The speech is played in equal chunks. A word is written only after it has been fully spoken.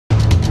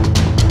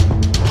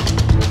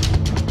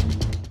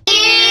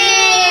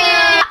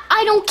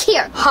don't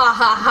care. Ha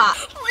ha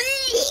ha.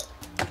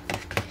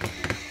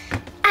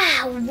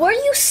 Were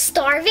you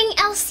starving,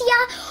 Elsa?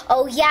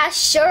 Oh yeah,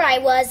 sure I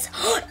was.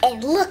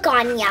 And look,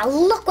 Anya,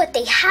 look what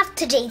they have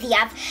today. They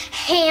have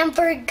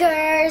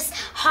hamburgers,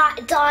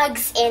 hot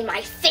dogs, and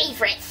my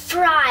favorite,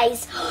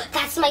 fries.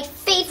 That's my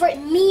favorite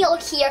meal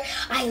here.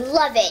 I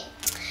love it.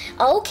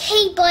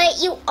 Okay, but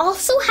you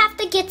also have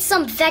to get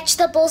some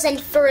vegetables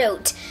and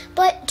fruit.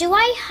 But do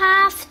I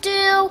have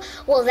to?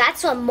 Well,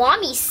 that's what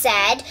Mommy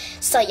said.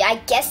 So yeah, I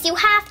guess you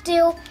have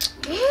to.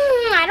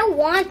 I don't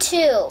want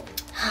to.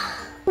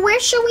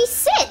 Where should we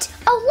sit?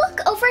 Oh,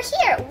 look, over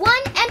here.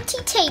 One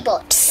empty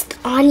table. Psst,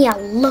 Anya,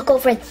 look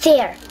over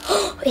there.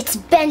 It's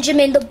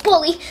Benjamin the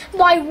bully,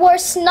 my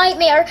worst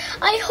nightmare.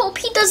 I hope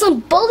he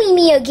doesn't bully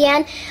me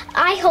again.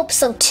 I hope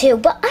so too,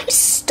 but I'm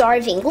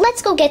starving.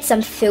 Let's go get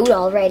some food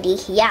already.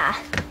 Yeah.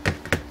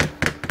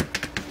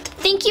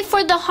 Thank you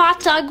for the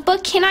hot dog,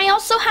 but can I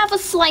also have a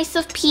slice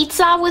of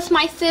pizza with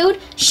my food?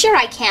 Sure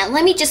I can.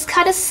 Let me just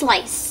cut a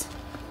slice.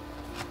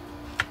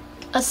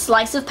 A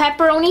slice of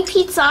pepperoni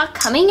pizza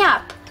coming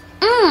up.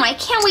 I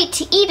can't wait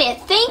to eat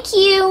it. Thank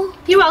you.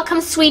 You're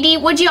welcome, sweetie.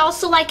 Would you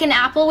also like an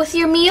apple with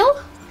your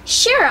meal?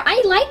 Sure,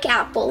 I like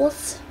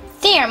apples.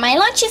 There, my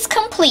lunch is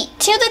complete.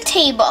 To the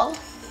table.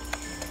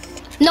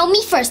 No,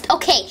 me first.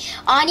 Okay,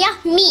 Anya,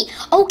 me.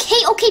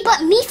 Okay,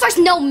 but me first.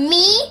 No,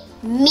 me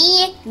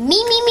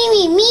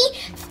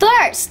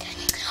first.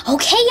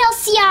 Okay,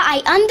 Elsa,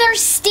 I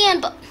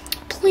understand, but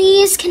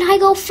please, can I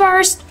go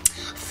first?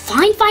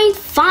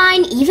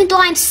 Fine. Even though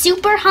I'm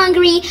super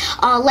hungry,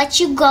 I'll let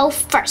you go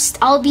first.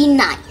 I'll be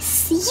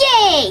nice.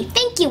 Yay!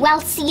 Thank you,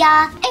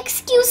 Elsa.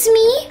 Excuse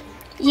me?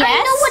 Yes?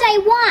 I know what I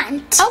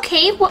want.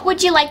 Okay, what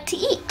would you like to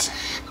eat?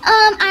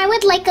 I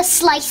would like a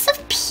slice of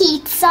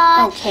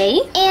pizza. Okay.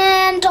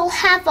 And I'll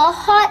have a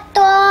hot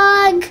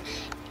dog.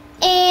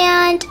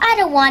 And I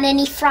don't want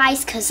any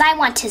fries because I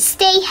want to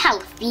stay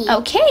healthy.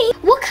 Okay.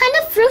 What kind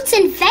of fruits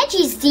and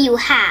veggies do you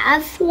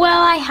have?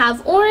 Well, I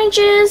have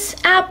oranges,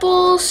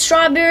 apples,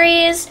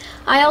 strawberries.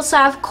 I also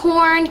have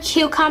corn,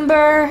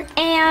 cucumber,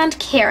 and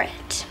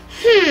carrot.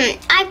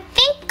 I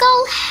think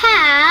I'll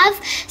have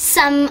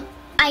some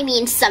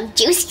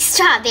juicy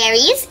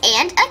strawberries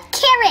and a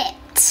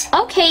carrot.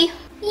 Okay.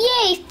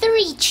 Yay,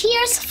 3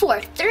 cheers for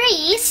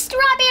 3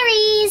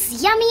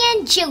 strawberries, yummy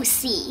and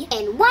juicy.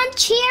 And 1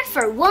 cheer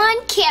for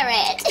 1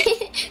 carrot.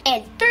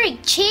 And 3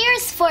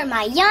 cheers for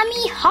my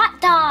yummy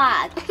hot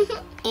dog.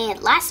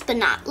 And last but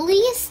not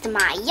least,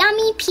 my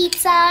yummy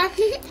pizza.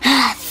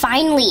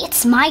 Finally,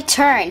 it's my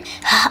turn.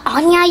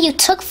 Anya, you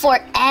took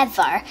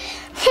forever.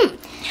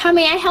 How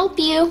may I help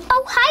you?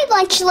 Oh, hi,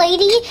 lunch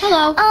lady.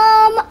 Hello.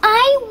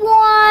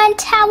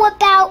 How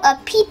about a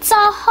pizza,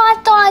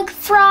 hot dog,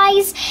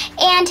 fries,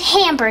 and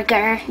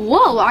hamburger?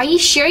 Whoa, are you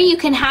sure you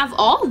can have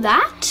all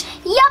that?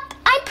 Yup,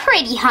 I'm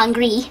pretty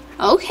hungry.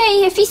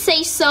 Okay, if you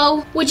say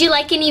so. Would you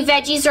like any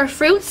veggies or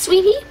fruit,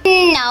 sweetie?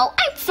 No,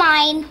 I'm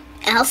fine.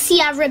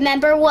 Elsa,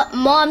 remember what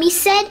Mommy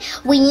said?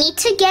 We need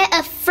to get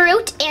a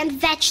fruit and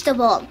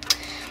vegetable.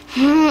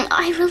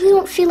 I really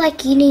don't feel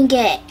like eating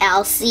it,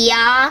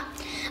 Elsa.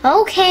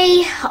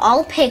 Okay,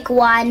 I'll pick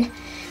one.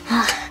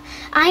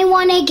 I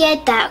want to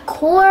get that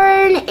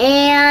corn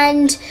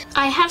and...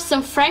 I have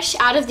some fresh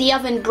out of the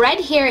oven bread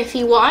here if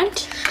you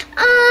want.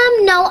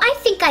 No, I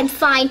think I'm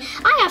fine.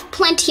 I have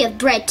plenty of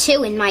bread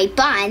too in my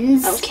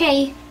buns.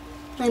 Okay,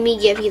 let me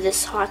give you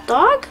this hot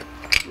dog.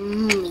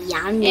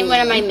 Yummy. And what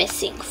am I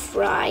missing?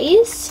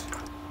 Fries.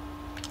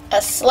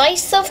 A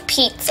slice of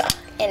pizza.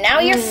 And now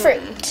your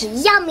fruit.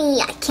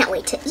 Yummy, I can't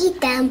wait to eat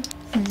them.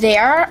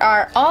 There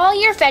are all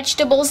your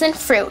vegetables and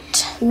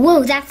fruit.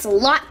 Whoa, that's a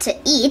lot to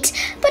eat,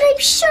 but I'm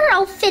sure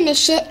I'll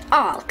finish it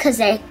all because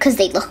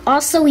they look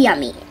all so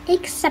yummy,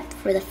 except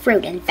for the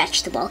fruit and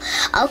vegetable.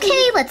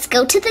 Okay, let's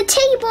go to the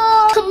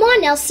table. Come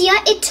on, Elsa,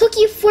 it took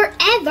you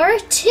forever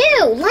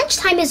too.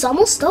 Lunchtime is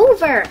almost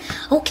over.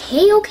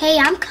 Okay,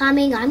 I'm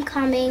coming.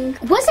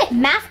 Wasn't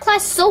math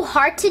class so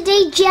hard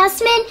today,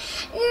 Jasmine?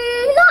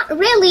 Not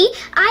really.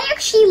 I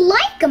actually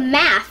like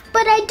math,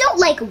 but I don't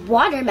like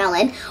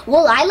watermelon.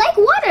 Well, I like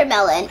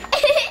watermelon.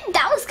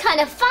 That was kind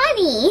of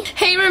funny.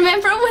 Hey,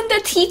 remember when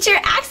the teacher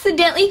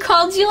accidentally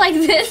called you like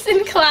this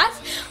in class?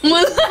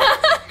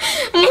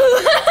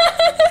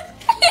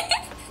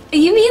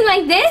 You mean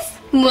like this?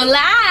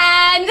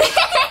 Mulan.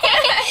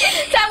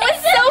 That was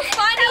so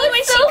funny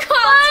when she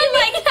called you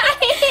like that.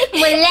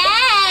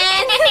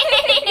 Mulan.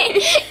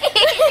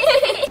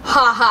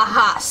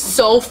 Ha,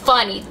 so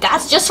funny.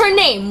 That's just her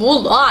name,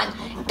 Mulan.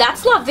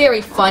 That's not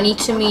very funny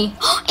to me.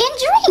 And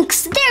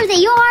drinks, there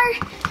they are.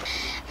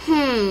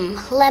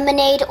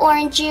 Lemonade,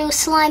 orange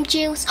juice, lime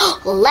juice.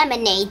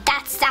 Lemonade,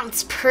 that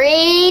sounds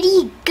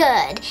pretty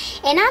good.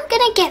 And I'm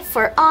gonna get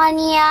for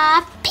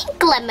Anya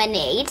pink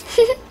lemonade.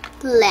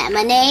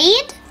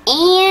 Lemonade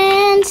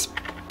and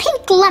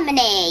pink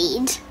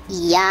lemonade.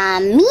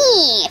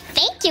 Yummy!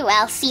 Thank you,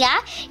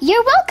 Elsa.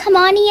 You're welcome,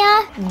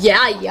 Anya.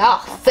 Yeah,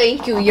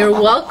 thank you. You're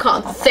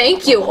welcome.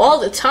 Thank you all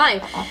the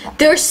time.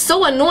 They're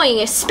so annoying,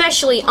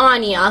 especially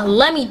Anya.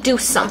 Let me do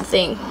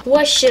something.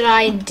 What should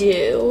I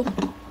do?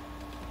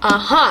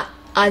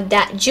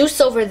 That juice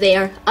over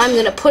there, I'm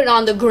gonna put it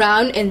on the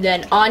ground and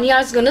then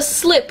Anya's gonna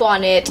slip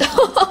on it.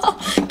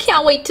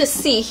 Can't wait to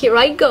see. Here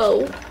I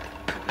go.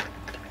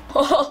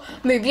 Oh,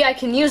 maybe I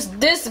can use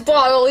this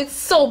bottle. It's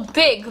so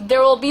big.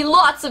 There will be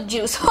lots of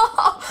juice.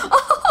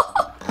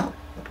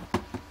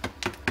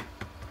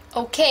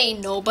 Okay,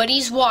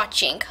 nobody's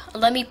watching.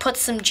 Let me put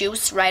some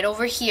juice right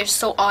over here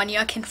so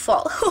Anya can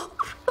fall.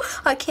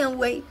 I can't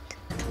wait.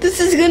 This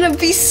is gonna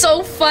be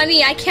so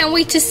funny. I can't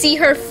wait to see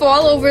her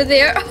fall over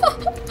there.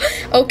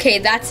 Okay,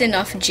 that's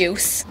enough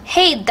juice.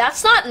 Hey,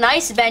 that's not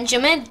nice,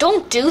 Benjamin.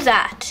 Don't do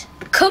that.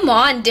 Come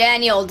on,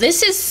 Daniel.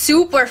 This is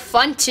super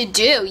fun to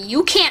do.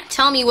 You can't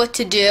tell me what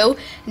to do.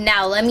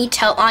 Now, let me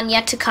tell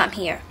Anya to come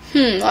here.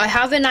 I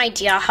have an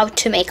idea how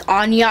to make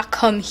Anya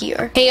come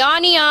here. Hey,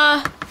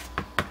 Anya.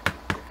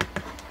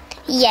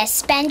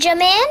 Yes,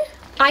 Benjamin?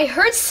 I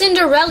heard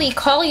Cinderella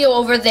call you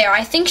over there.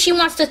 I think she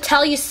wants to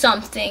tell you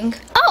something.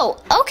 Oh,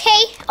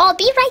 okay. I'll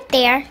be right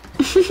there.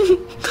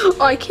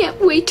 I can't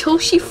wait till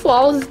she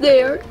falls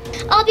there.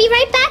 I'll be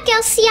right back,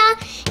 Elsa.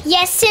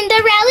 Yes,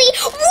 Cinderella.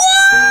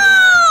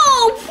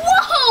 Whoa!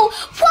 Whoa!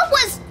 What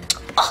was...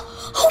 Oh,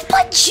 who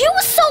put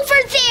juice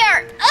over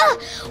there?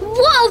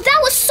 Whoa, that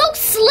was so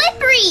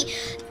slippery.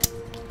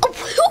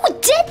 Who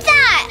did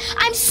that?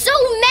 I'm so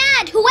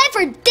mad.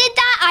 Whoever did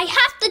that, I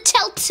have to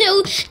tell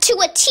to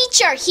a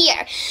teacher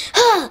here.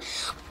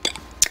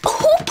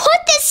 Who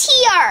put this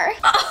here?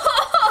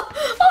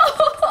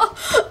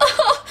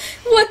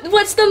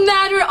 What's the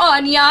matter,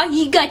 Anya?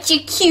 You got your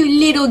cute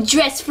little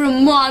dress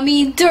from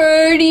Mommy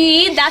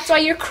dirty. That's why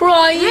you're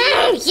crying.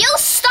 You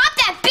stop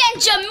that,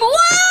 Benjamin.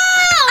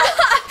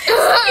 Whoa!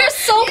 You're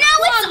so now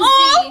clumsy.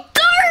 It's all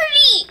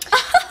dirty.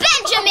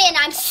 Benjamin,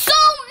 I'm so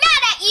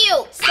mad at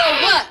you. So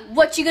what?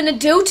 What you gonna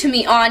do to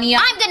me, Anya?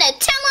 I'm gonna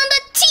tell on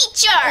the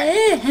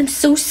teacher. I'm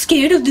so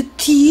scared of the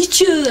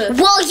teacher.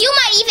 Well, you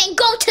might even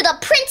go to the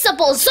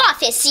principal's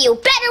office. You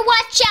better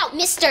watch out,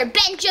 Mr.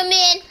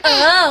 Benjamin.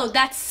 Oh,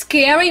 that's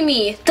scaring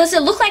me. Does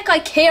it look like I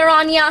care,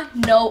 Anya?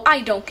 No,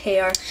 I don't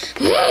care.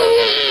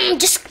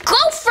 Just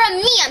go from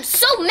me. I'm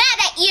so mad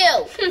at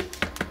you.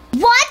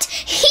 What?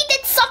 He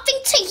did something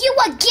to you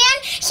again?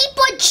 He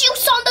put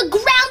juice on the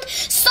ground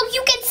so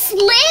you can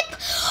slip?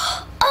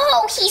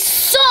 Oh, he's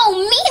so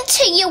mean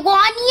to you,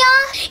 Anya.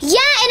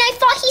 Yeah, and I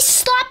thought he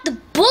stopped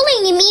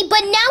bullying me,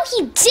 but now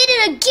he did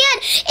it again.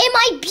 And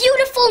my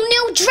beautiful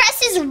new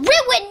dress is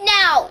ruined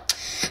now.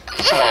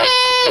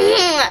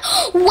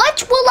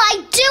 What will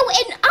I do?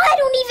 And I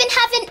don't even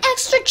have an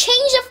extra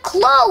change of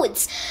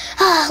clothes.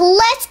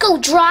 Let's go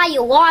dry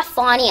you off,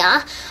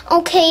 Anya.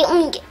 Okay, let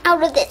me get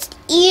out of this.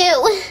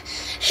 Ew.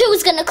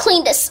 Who's gonna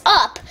clean this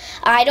up?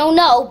 I don't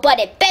know, but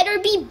it better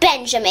be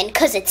Benjamin,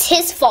 because it's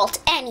his fault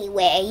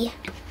anyway.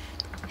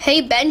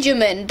 Hey,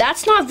 Benjamin,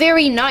 that's not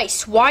very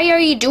nice. Why are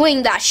you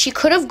doing that? She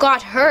could have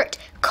got hurt.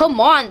 Come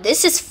on,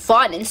 this is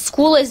fun, and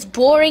school is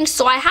boring,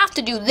 so I have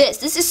to do this.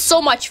 This is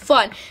so much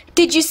fun.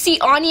 Did you see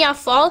Anya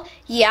fall?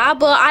 Yeah,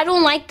 but I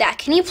don't like that.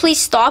 Can you please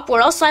stop,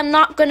 or else I'm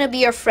not gonna be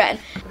your friend?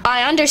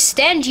 I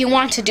understand you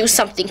want to do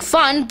something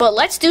fun, but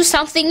let's do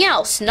something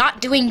else. Not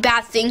doing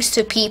bad things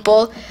to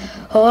people.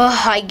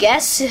 Oh, I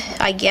guess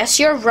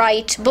you're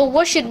right, but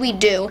what should we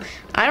do?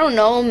 I don't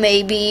know,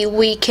 maybe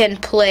we can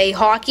play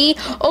hockey?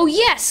 Oh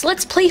yes,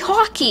 let's play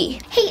hockey.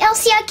 Hey,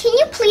 Elsa, can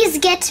you please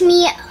get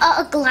me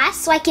a glass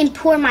so I can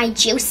pour my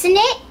juice in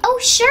it? Oh,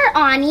 sure,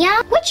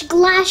 Anya. Which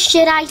glass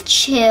should I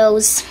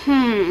choose?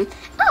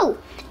 Oh,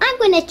 I'm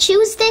gonna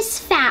choose this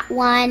fat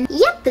one.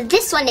 Yep,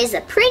 this one is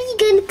a pretty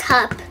good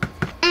cup.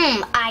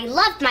 I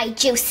love my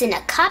juice in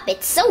a cup.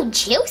 It's so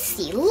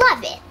juicy.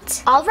 Love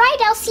it. All right,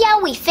 Elsa,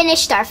 we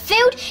finished our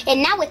food,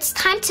 and now it's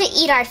time to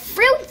eat our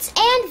fruits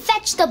and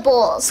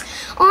vegetables.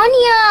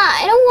 Anya,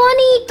 I don't want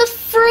to eat the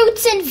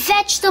fruits and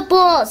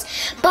vegetables,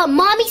 but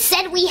Mommy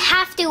said we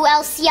have to,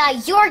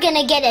 Elsa. You're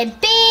gonna get in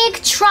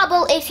big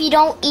trouble if you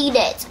don't eat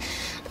it.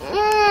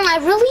 I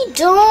really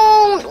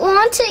don't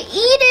want to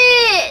eat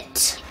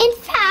it. In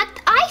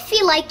fact, I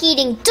feel like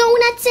eating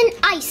donuts and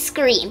ice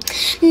cream.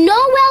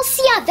 No,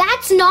 Elsa,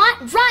 that's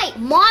not right.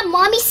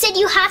 Mommy said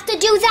you have to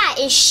do that,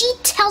 and she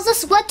tells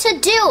us what to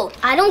do.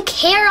 I don't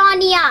care,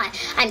 Anya.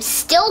 I'm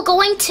still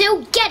going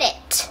to get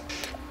it.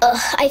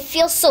 I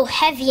feel so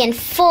heavy and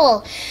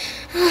full.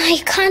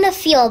 I kind of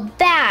feel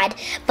bad,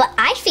 but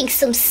I think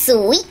some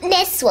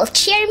sweetness will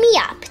cheer me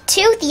up.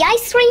 To the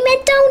ice cream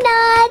and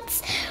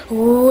donuts.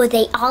 Ooh,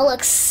 they all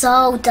look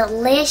so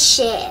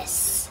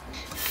delicious.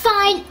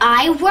 Fine,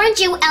 I warned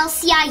you,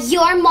 Elsa.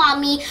 Your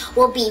mommy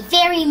will be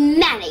very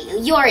mad at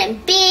you. You're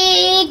in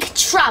big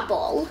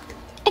trouble.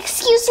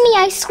 Excuse me,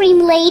 ice cream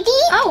lady.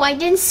 Oh, I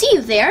didn't see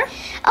you there.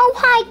 Oh,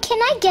 hi, can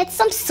I get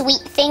some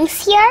sweet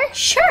things here?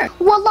 Sure.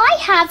 Well, I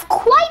have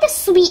quite a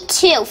sweet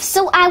tooth,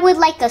 so I would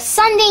like a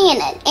sundae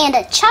and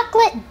a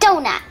chocolate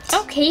donut.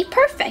 Okay,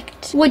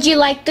 perfect. Would you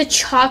like the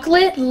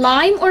chocolate,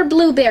 lime, or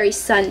blueberry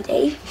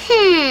sundae?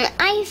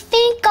 I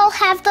think I'll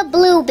have the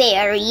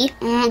blueberry.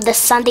 The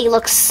sundae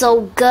looks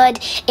so good,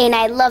 and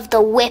I love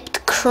the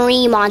whipped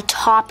cream on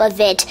top of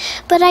it.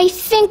 But I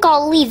think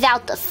I'll leave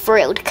out the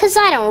fruit, because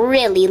I don't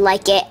really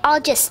like it.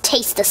 I'll just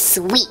taste the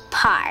sweet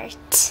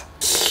part.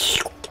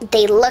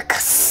 They look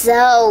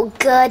so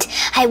good.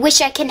 I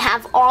wish I can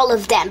have all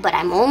of them, but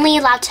I'm only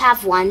allowed to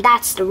have one.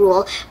 That's the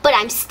rule. But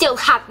I'm still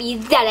happy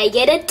that I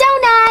get a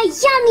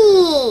donut.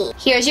 Yummy!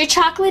 Here's your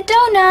chocolate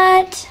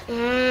donut.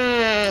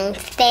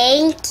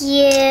 Thank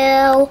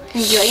you.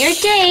 Enjoy your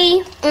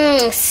day.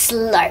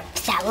 Slurp.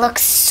 That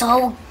looks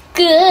so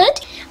good.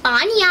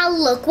 Anya,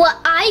 look what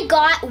I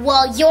got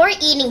while you're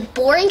eating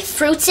boring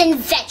fruits and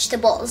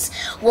vegetables.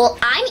 Well,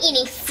 I'm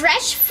eating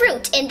fresh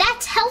fruit, and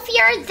that's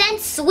healthier than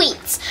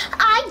sweets.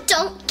 I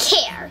don't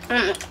care.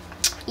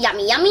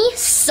 Yummy, yummy.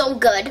 So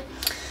good.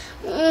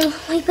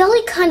 My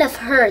belly kind of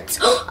hurts.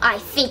 I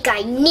think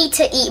I need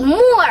to eat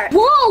more.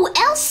 Whoa,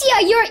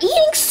 Elsa, you're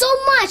eating so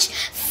much.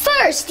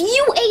 First,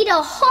 you ate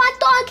a hot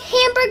dog,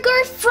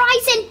 hamburger,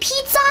 fries, and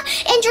pizza,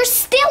 and you're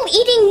still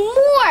eating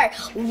more.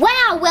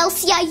 Wow,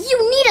 Elsa,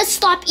 you need to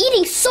stop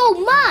eating so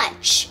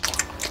much.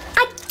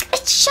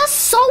 It's just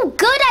so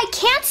good. I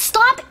can't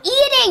stop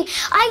eating.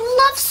 I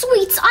love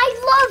sweets. I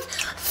love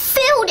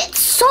food. It's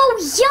so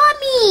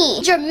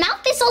yummy. Your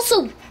mouth is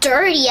also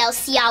dirty,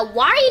 Elsa.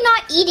 Why are you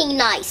not eating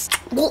nice?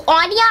 Well,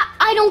 Anya,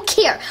 I don't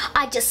care.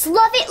 I just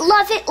love it,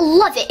 love it,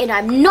 love it, and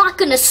I'm not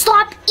gonna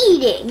stop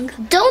eating.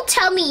 Don't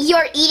tell me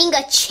you're eating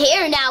a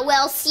chair now,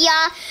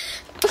 Elsa.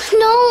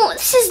 No,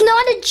 this is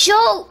not a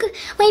joke.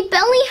 My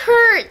belly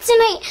hurts,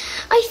 and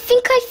I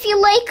think I feel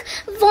like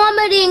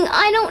vomiting.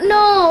 I don't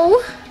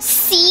know.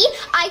 See?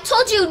 I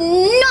told you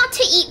not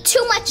to eat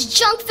too much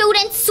junk food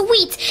and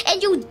sweets,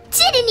 and you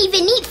didn't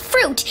even eat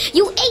fruit.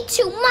 You ate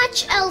too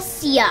much,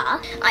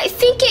 Elsa. I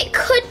think it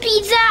could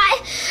be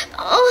that.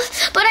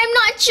 But I'm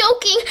not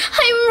joking.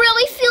 I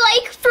really feel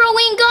like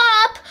throwing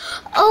up.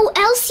 Oh,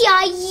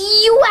 Elsa,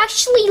 you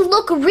actually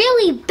look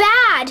really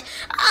bad.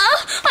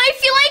 I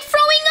feel like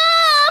throwing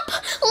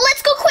up.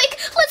 Let's go quick.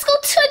 Let's go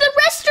to the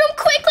restroom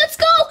quick. Let's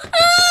go.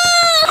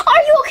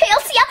 Are you okay,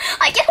 Elsa?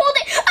 I can hold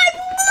it.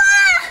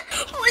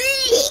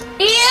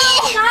 Ew,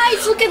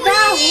 guys, look at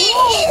that.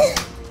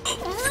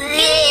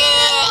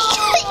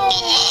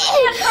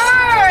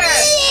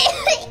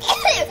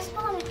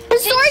 I'm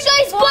sorry,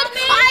 guys, but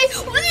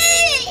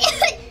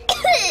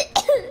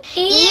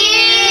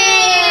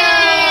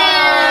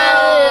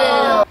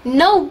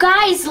No,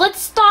 guys, let's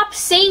stop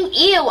saying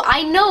ew.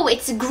 I know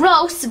it's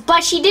gross,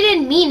 but she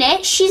didn't mean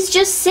it. She's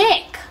just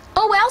sick.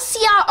 Oh, Elsa,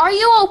 are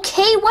you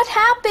okay? What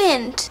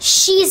happened?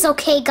 She's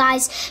okay,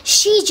 guys.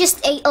 She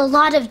just ate a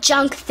lot of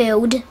junk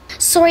food.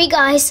 Sorry,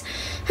 guys.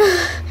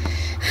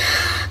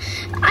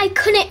 I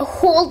couldn't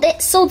hold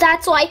it, so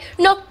that's why.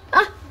 No.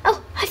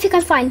 I think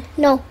I'm fine.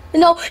 No, I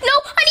need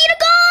to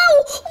go!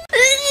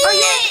 Are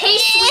you okay,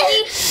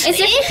 sweetie? Is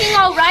everything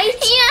all right?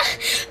 Yeah.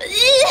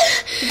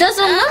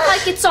 Doesn't look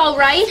like it's all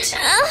right.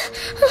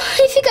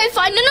 I think I'm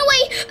fine. No,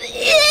 wait.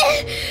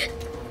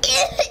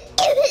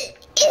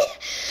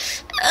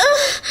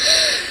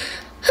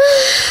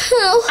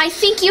 I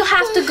think you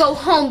have to go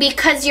home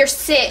because you're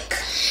sick.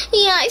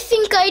 Yeah, I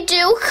think I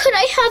do. Could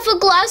I have a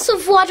glass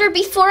of water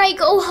before I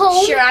go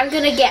home? Sure, I'm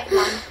gonna get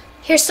one.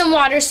 Here's some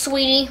water,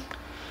 sweetie.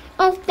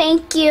 Oh,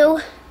 thank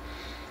you.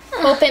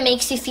 Hope it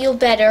makes you feel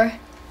better.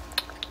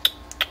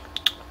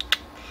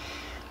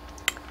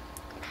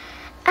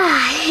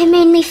 It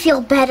made me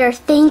feel better,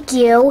 thank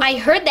you. I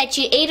heard that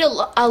you ate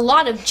a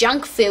lot of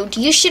junk food.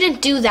 You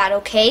shouldn't do that,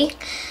 okay?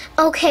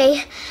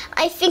 Okay,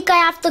 I think I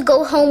have to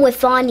go home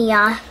with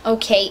Anya.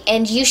 Okay,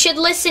 and you should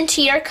listen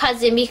to your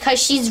cousin because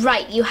she's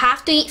right. You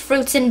have to eat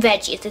fruits and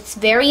veggies. It's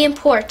very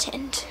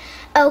important.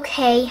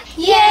 Okay.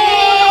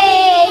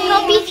 Yay!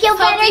 Hope you feel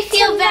better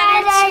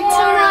tomorrow.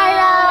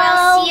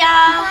 I'll see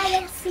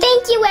ya.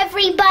 Thank you,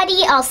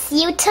 everybody. I'll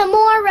see you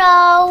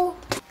tomorrow.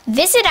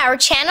 Visit our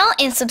channel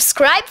and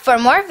subscribe for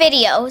more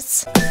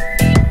videos.